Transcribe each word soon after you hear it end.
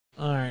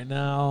right,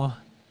 now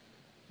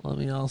let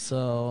me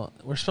also...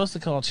 We're supposed to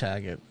call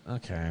Chaggot.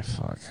 Okay,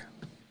 fuck.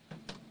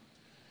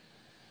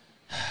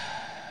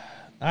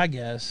 I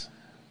guess.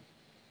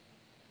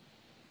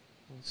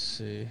 Let's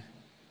see.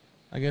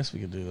 I guess we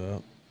could do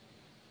that.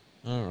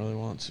 I don't really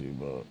want to,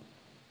 but...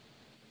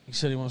 He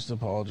said he wants to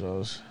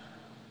apologize.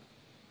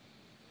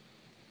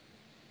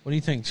 What do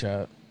you think,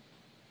 chat?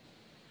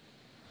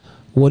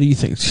 What do you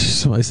think?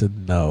 Somebody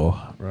said no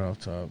right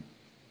off top.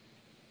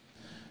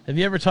 Have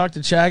you ever talked to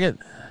Chaggot,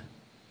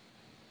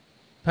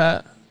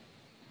 Pat?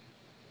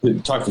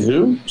 Talk to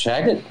who?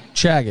 Chaggot?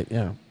 Chaggot,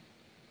 yeah.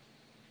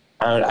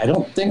 I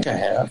don't think I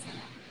have.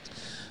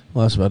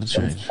 Well, that's about to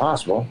change. It's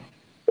possible.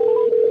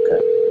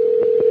 Okay.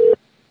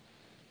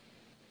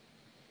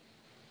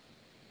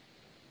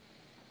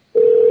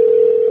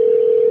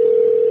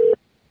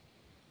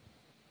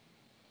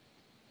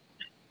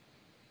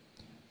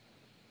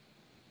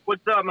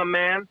 What's up, my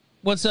man?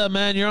 What's up,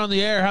 man? You're on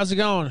the air. How's it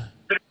going?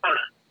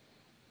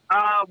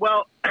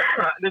 Well,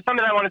 there's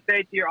something I want to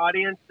say to your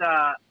audience.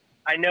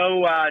 I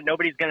know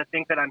nobody's going to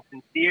think that I'm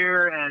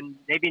sincere, and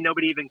maybe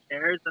nobody even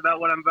cares about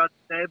what I'm about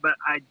to say, but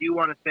I do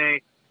want to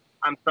say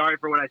I'm sorry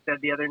for what I said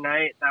the other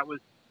night. That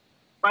was,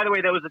 by the way,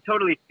 that was a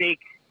totally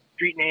fake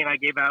street name I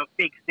gave out,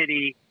 fake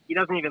city. He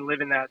doesn't even live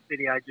in that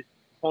city. I just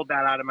pulled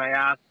that out of my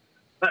ass.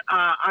 But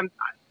I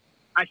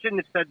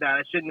shouldn't have said that.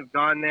 I shouldn't have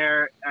gone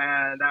there,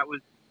 and that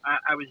was,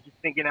 I was just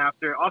thinking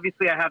after.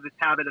 Obviously, I have this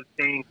habit of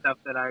saying stuff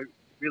that I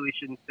really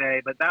shouldn't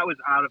say, but that was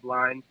out of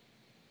line.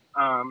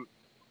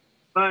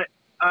 But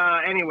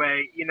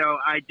anyway, you know,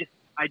 I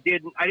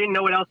didn't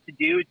know what else to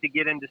do to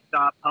get him to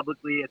stop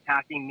publicly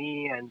attacking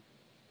me and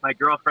my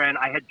girlfriend.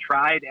 I had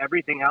tried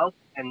everything else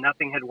and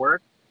nothing had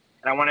worked,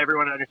 and I want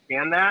everyone to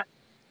understand that.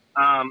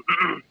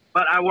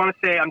 But I want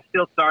to say I'm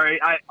still sorry.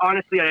 I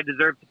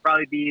deserve to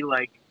probably be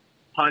like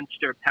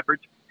punched or pepper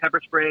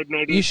sprayed.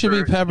 Maybe you should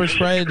be pepper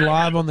sprayed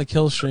live on the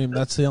Killstream.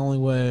 That's the only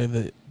way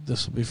that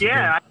this will be forgiven.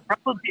 Yeah,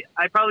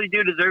 I probably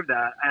do deserve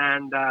that,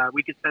 and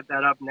we could set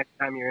that up next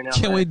time you're in LA.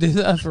 Can we do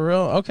that for real?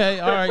 Okay,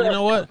 all right. You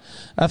know what?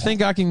 I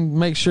think I can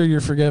make sure you're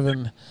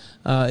forgiven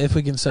if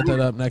we can set that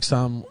up next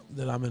time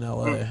that I'm in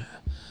LA.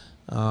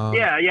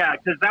 Yeah,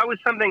 because that was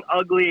something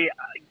ugly.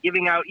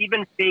 Giving out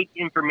even fake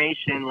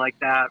information like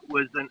that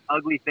was an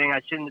ugly thing I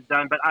shouldn't have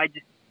done. But I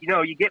just, you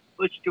know, you get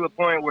pushed to a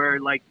point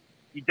where like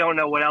you don't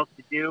know what else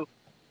to do,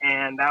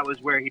 and that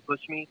was where he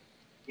pushed me.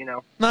 You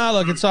know. Nah,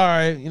 look, it's all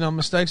right. You know,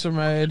 mistakes are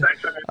made.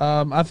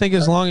 I think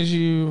as long as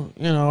you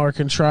know, are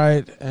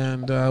contrite,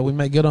 and we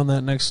may get on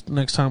that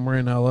next time we're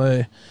in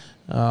LA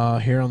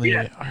here on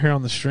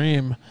the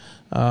stream.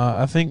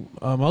 I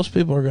think most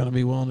people are going to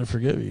be willing to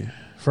forgive you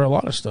for a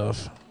lot of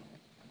stuff.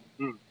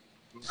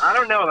 I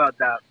don't know about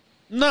that.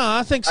 No,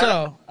 I think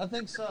so.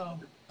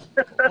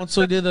 Once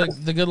we do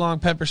the good long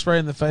pepper spray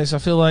in the face, I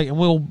feel like, and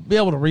we'll be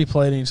able to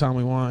replay it anytime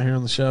we want here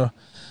on the show.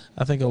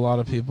 I think a lot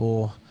of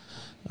people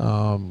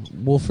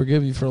will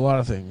forgive you for a lot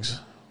of things.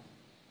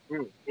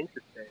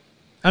 Interesting.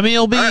 I mean,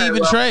 it'll be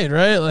even trade,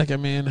 right? Like, I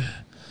mean,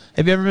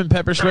 have you ever been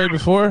pepper sprayed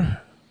before?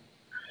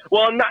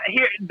 Well, not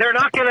here. They're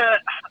not gonna.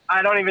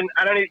 I don't even.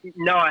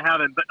 No, I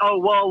haven't. But a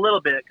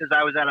little bit because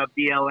I was at a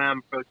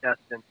BLM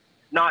protest and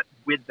not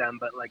with them,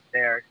 but like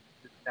there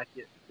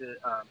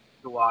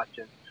to watch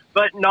it.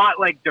 But not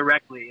like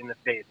directly in the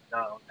face.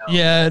 No.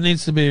 Yeah, it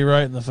needs to be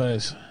right in the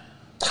face.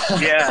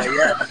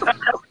 Yeah.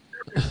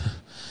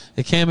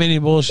 It can't be any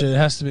bullshit. It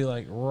has to be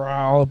like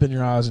all up in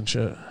your eyes and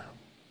shit.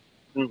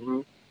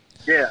 Mm-hmm.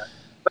 Yeah.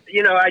 But,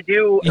 you know, I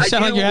do. You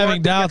sound like you're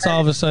having doubts all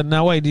of a sudden.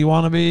 Now, wait, do you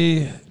want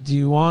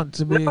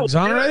to be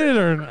exonerated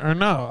or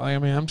no? I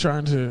mean,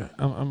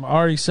 I'm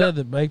already said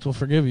that Baked will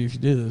forgive you if you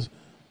do this.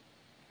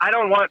 I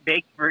don't want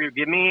Baked to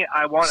forgive me.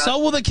 I want. So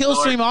will the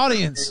Killstream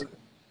audience.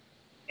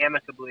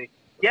 Amicably.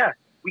 Yeah,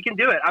 we can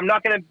do it. I'm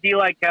not going to be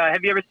like,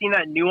 have you ever seen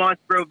that Nuance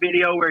Bro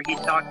video where he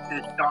talks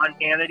to Sean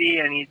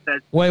Hannity and he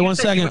says... Wait, one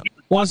second.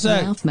 One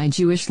sec. Ralph, my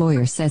Jewish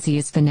lawyer, says he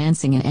is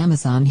financing an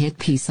Amazon hit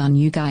piece on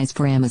you guys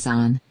for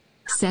Amazon.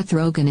 Seth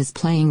Rogen is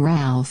playing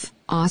Ralph,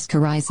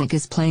 Oscar Isaac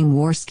is playing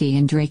Warski,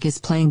 and Drake is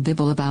playing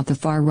Bibble about the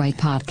Far Right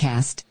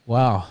podcast.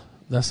 Wow.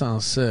 That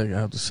sounds sick, I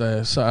have to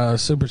say. So,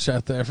 super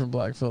chat there from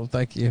Blackfield.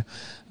 Thank you.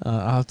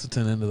 I'll have to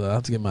tune into that. I'll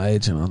have to get my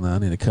agent on that. I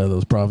need to cut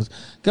those profits.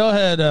 Go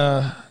ahead,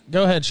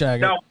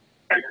 Chaggot. No,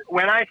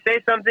 when I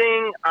say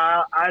something,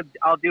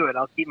 I'll do it.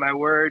 I'll keep my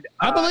word.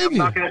 I believe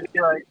you. I'm not going to be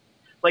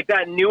like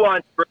that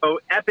Nuance Bro,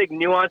 epic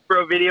Nuance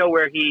Bro video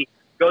where he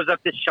goes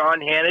up to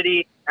Sean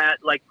Hannity at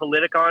like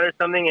Politicon or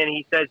something, and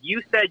he says,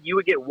 "You said you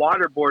would get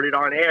waterboarded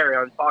on air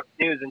on Fox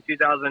News in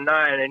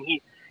 2009," and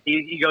he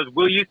goes,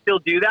 "Will you still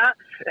do that?"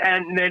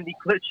 And then he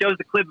shows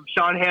the clip of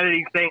Sean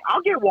Hannity saying,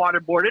 I'll get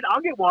waterboarded.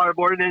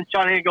 And then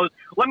Sean Hannity goes,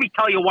 "Let me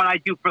tell you what I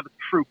do for the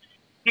troops.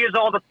 Here's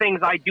all the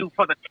things I do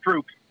for the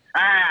troops.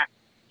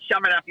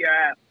 Shove it up your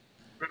ass."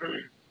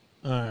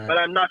 All right. But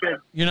I'm not going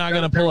to. You're not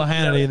going to pull a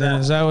Hannity then?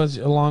 Is that what's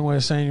a long way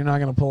of saying you're not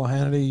going to pull a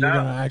Hannity? You're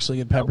going to actually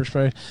get pepper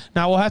sprayed?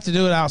 Now, we'll have to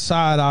do it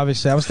outside,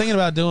 obviously. I was thinking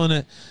about doing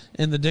it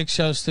in the Dick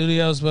Show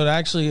studios, but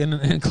actually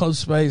in closed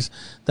space,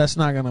 that's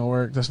not going to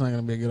work. That's not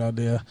going to be a good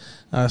idea.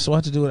 So we'll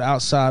have to do it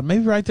outside.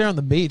 Maybe right there on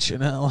the beach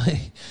in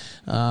L.A.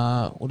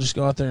 We'll just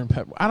go out there and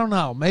pepper. I don't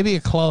know. Maybe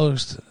a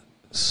closed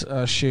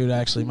shoot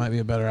actually might be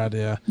a better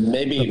idea.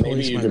 Maybe you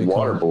could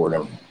waterboard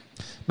them.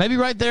 Maybe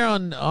right there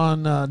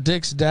on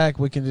Dick's deck,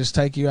 we can just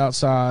take you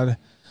outside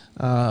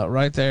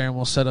right there, and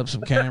we'll set up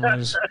some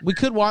cameras. We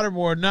could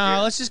waterboard.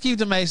 No, let's just keep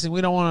the Mason.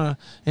 We don't want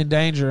to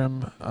endanger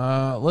him.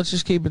 Let's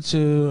just keep it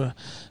to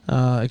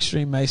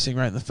extreme macing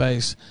right in the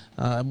face,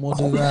 and we'll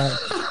do that.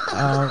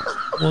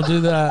 We'll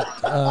do that.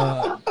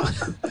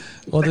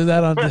 We'll do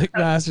that on Dick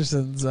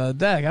Masterson's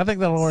deck. I think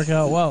that'll work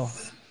out well.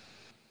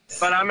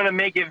 But I'm gonna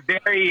make it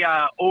very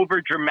over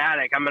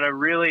dramatic. I'm gonna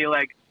really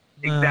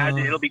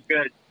exaggerate. It'll be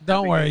good.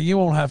 Don't worry, you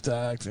won't have to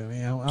act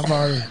any. I've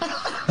already.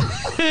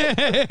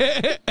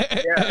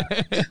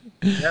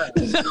 Yeah.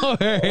 Don't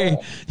worry,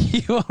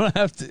 you won't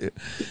have to.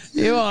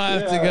 You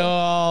won't have to go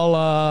all,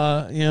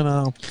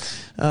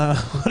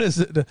 what is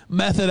it?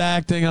 Method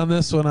acting on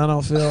this one. I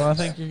don't feel. I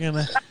think you're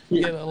gonna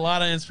get a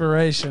lot of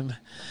inspiration.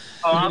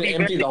 Oh, I'll be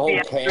empty the whole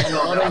can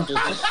on him.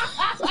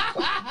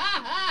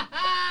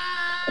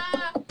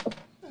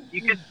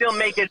 You can still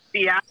make it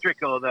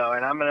theatrical though,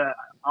 and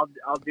I'll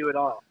do it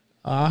all.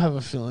 I have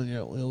a feeling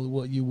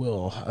you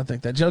will. I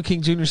think that Joe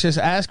King Jr. says,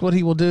 "Ask what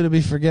he will do to be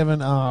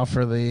forgiven."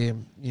 For the.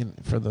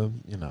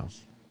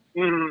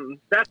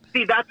 That's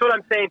what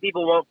I'm saying.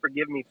 People won't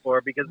forgive me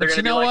for because they're going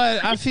to. You know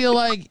what? I feel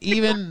like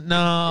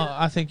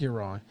I think you're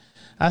wrong.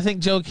 I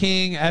think Joe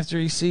King, after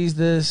he sees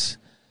this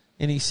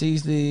and he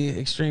sees the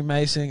extreme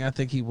macing, I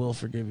think he will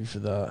forgive you for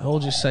that. He'll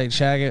just say,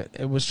 "Chaggot,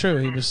 it was true.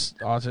 He was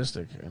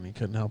autistic and he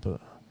couldn't help it."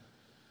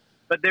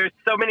 But there's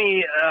some of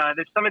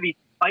these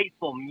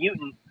spiteful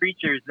mutant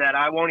creatures that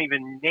I won't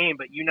even name,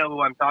 but you know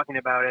who I'm talking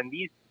about. And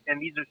these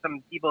are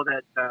some people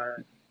that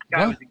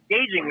guy was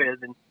engaging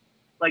with, and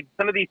like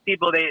some of these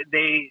people,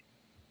 they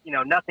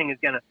nothing is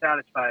going to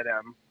satisfy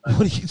them.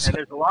 What are you and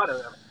there's a lot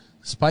of them.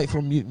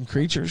 Spiteful mutant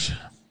creatures.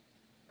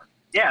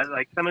 Yeah,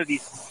 like some of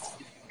these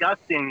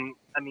disgusting.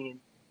 I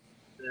mean,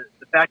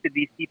 the fact that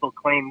these people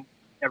claim.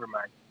 Never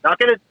mind.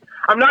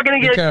 I'm not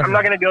gonna go there.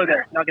 Not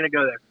gonna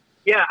go there.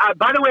 Yeah.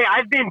 By the way,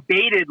 I've been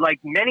baited. Like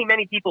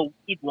many people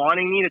keep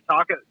wanting me to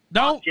talk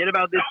shit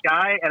about this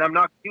guy, and I'm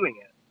not doing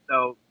it.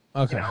 So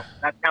okay,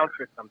 that counts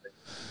for something.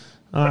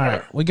 All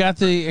right, we got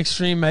the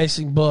extreme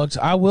macing booked.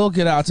 I will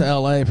get out to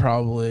LA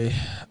probably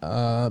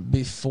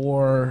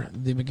before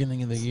the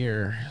beginning of the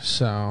year.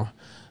 So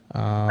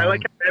I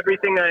like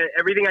everything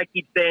I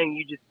keep saying.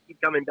 You just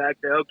keep coming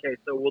back to okay.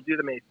 So we'll do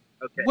the macing.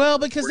 Okay. Well,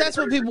 because that's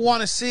what people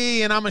want to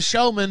see, and I'm a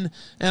showman,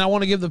 and I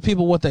want to give the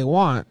people what they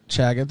want,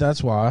 Chaggot.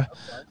 That's why.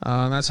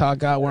 And that's how I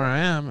got where I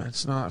am.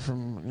 It's not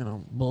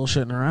from,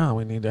 bullshitting around.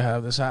 We need to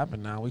have this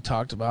happen now. We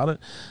talked about it,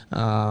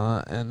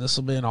 and this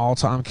will be an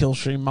all-time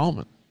Killstream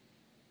moment.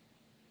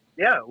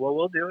 Yeah, well,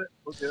 we'll do it.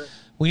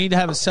 We need to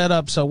have it set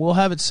up, so we'll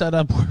have it set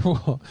up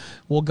where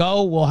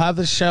we'll have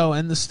the show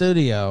in the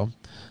studio,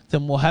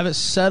 then we'll have it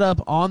set up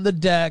on the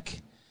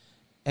deck,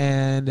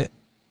 and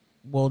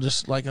we'll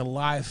just like a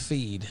live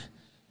feed.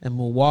 And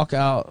we'll walk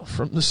out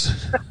from the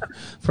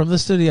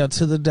studio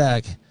to the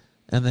deck,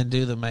 and then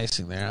do the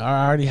macing there.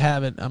 I already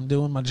have it. I'm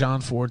doing my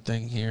John Ford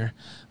thing here.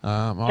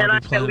 I'm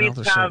already planning out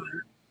the show.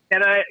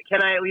 Can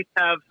I at least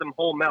have some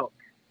whole milk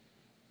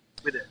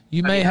with it?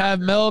 You may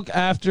have milk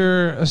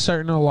after a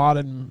certain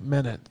allotted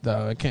minute,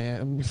 though. It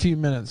can't a few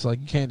minutes.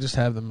 Like you can't just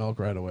have the milk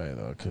right away,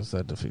 though, because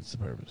that defeats the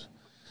purpose.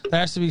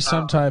 There has to be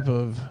some type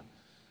of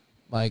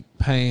like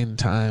pain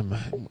time.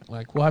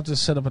 Like we'll have to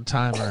set up a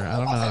timer. I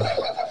don't know.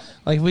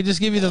 Like, if we just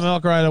give you the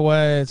milk right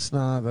away, that's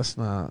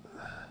not.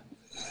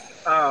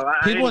 Oh,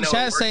 people in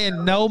chat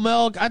saying no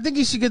milk. I think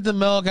you should get the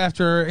milk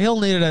after. He'll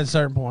need it at a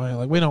certain point.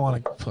 Like, we don't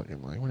want to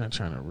fucking, we're not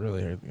trying to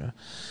really hurt the guy.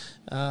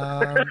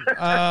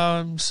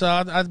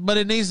 But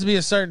it needs to be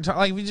a certain time.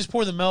 Like, if we just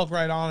pour the milk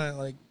right on it,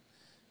 like,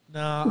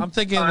 no, I'm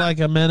thinking like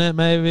a minute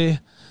maybe.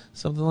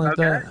 Something like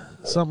that.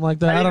 Something like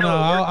that. I don't know.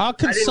 I'll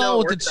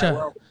consult with the chat.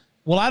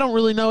 Well, I don't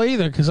really know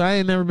either because I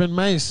ain't never been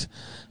maced.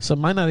 So it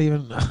might not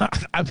even.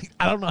 I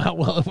don't know how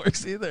well it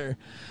works either.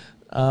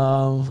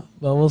 But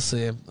we'll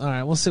see. All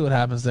right, we'll see what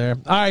happens there.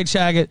 All right,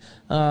 Chaggot.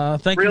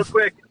 Thank you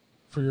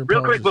for your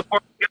real quick before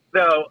we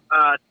go,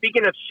 though.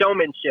 Speaking of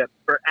showmanship,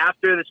 for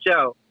after the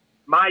show,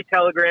 my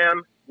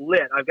Telegram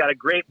lit. I've got a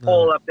great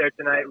poll up there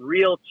tonight.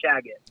 Real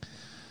Chaggot.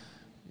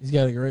 He's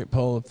got a great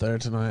poll up there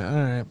tonight.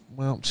 All right,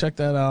 well, check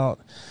that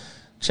out.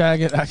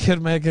 Chaggot, I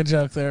could make a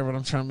joke there, but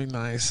I'm trying to be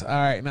nice. All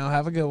right, now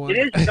have a good one.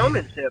 It is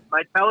showmanship.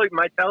 My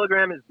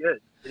Telegram is good.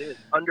 It is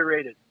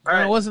underrated. All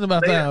right. It wasn't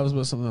about that. It was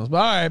about something else. But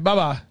all right,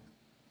 bye-bye.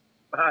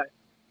 Bye.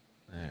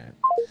 All right.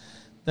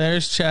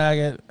 There's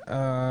Chaggot.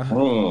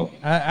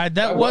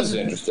 That was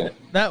interesting.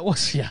 That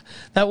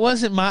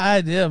wasn't my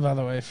idea, by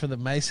the way, for the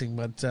macing.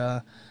 But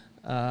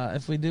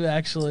if we do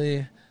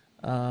actually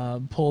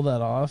pull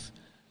that off,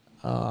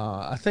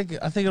 I think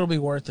it'll be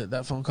worth it.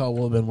 That phone call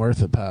will have been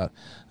worth it, Pat,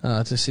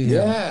 to see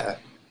him. Yeah.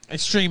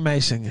 Extreme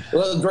macing.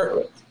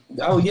 Well,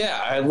 oh, yeah.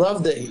 I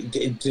love that.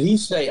 Did he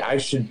say I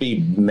should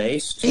be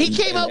maced? He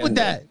came up with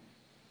that.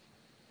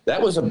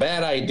 That was a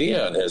bad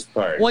idea on his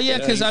part. Well, yeah,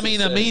 because,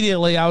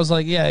 immediately I was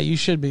like, yeah, you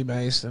should be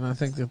maced. And I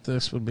think that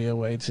this would be a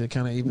way to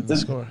kind of even the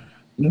score.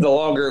 The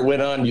longer it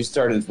went on, when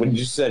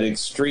you said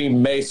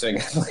extreme macing,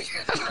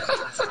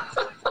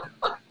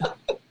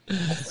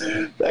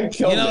 that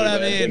killed me. You know what I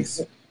man. mean?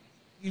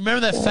 You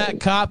remember that fat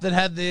cop that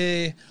had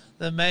the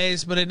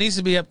mace, but it needs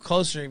to be up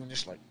closer, even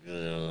just like,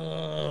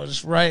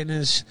 just right in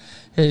his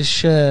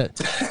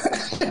shit.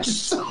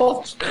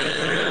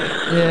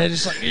 Yeah,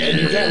 just like, and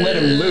you can't let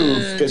him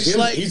move because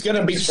he's going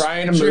to be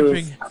trying to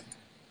move.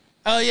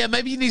 Oh yeah,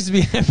 maybe he needs to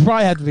be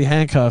probably have to be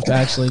handcuffed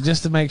actually,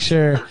 just to make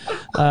sure.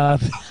 I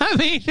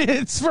mean,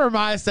 it's for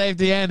my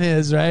safety and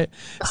his, right?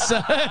 So,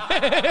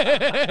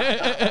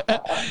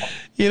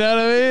 you know what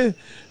I mean,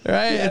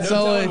 right? Yeah, it's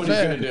only only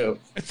fair. Do.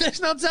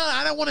 There's no telling.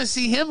 I don't want to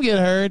see him get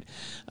hurt.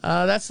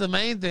 That's the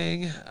main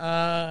thing.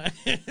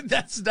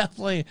 That's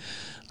definitely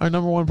our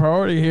number one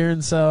priority here,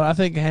 and so I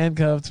think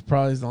handcuffed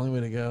probably is the only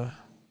way to go.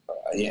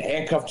 Yeah,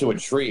 handcuffed to a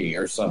tree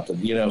or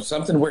something,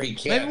 something where he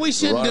can't. Maybe we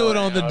shouldn't do it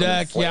on the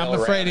deck. Yeah, I'm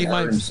afraid he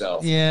might.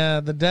 Himself. Yeah,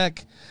 the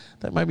deck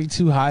that might be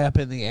too high up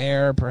in the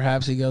air.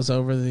 Perhaps he goes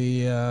over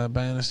the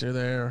banister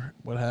there, or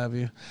what have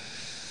you.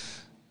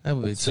 That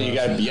would be so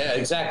tough. You got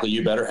exactly.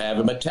 You better have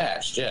him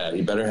attached. Yeah,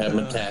 you better have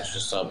him attached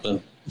to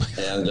something,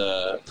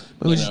 and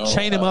we just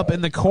chain him up in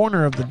the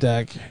corner of the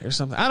deck or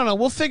something. I don't know.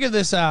 We'll figure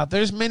this out.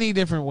 There's many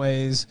different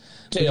ways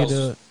we can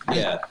do it.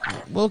 Yeah,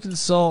 we'll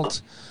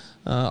consult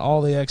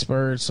all the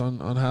experts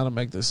on how to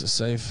make this a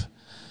safe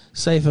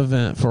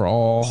event for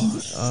all.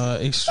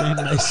 Extreme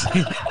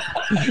macing.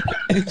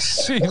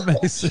 Extreme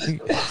macing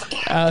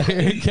out here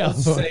in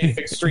California. Safe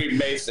extreme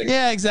macing.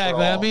 Yeah,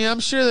 exactly. I mean,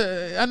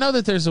 I know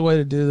that there's a way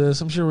to do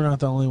this. I'm sure we're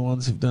not the only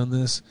ones who've done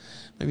this.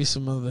 Maybe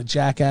some of the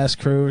Jackass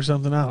crew or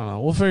something. I don't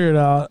know. We'll figure it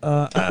out.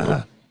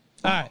 All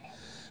right.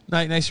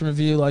 Night Nation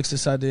Review likes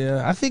this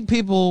idea. I think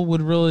people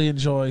would really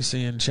enjoy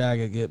seeing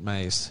Chaggot get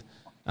maced.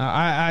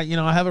 I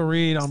have a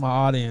read on my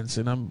audience,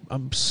 and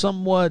I'm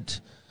somewhat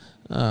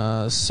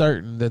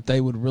certain that they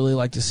would really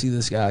like to see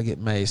this guy get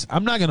maced.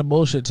 I'm not going to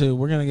bullshit too.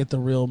 We're going to get the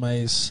real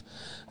mace,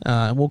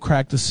 and we'll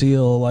crack the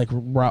seal like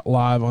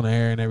live on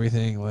air and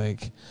everything.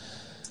 Like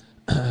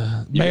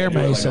bear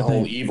mace, like I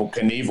think. Whole Evil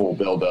Knievel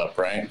build up,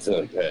 right?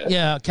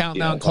 Yeah,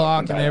 countdown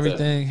clock and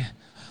everything.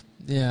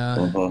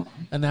 Yeah,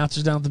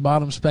 announcers down at the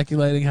bottom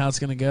speculating how it's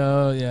going to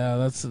go. Yeah,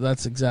 that's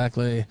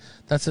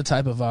the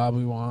type of vibe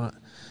we want.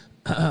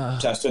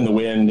 Testing the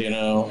wind,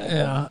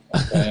 Yeah.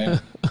 Okay.